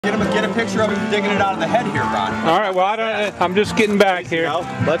get a picture of him digging it out of the head here, Ron. All right, well, I'm just getting back here.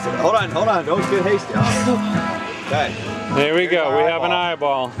 Let's, hold on, don't get hasty. Okay. There we go, we have an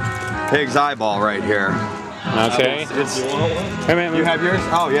eyeball. Pig's eyeball right here. Okay. Hey man, you have yours?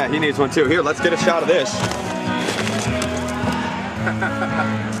 Oh yeah, he needs one too. Here, let's get a shot of this.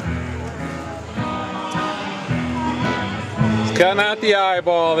 It's cutting out the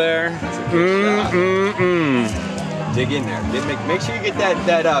eyeball there. Dig in there. Make sure you get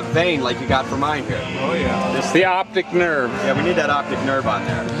that vein like you got for mine here. Oh yeah. It's the optic nerve. Yeah, we need that optic nerve on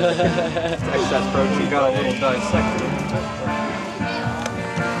there. Excess protein. Got a little dissected.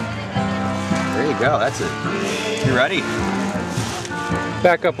 There you go. That's it. You ready?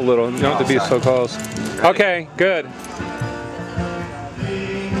 Back up a little. You don't have to be so close. Okay, good.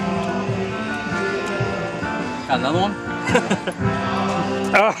 Got another one?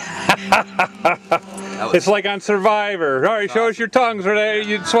 It's like on Survivor. All right, show us your tongues. Are they?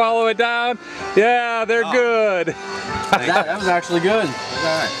 You'd swallow it down? Yeah, they're good. That was actually good. All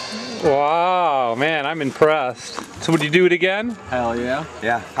right. Wow, man, I'm impressed. So would you do it again? Hell yeah.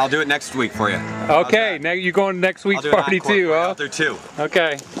 Yeah, I'll do it next week for you. Okay, now you're going to next week's party too, huh? Out there too.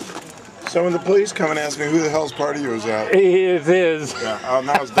 Okay. So when the police come and ask me who the hell's party you was at, It is. yeah,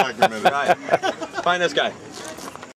 now it's documented. Right. Find this guy.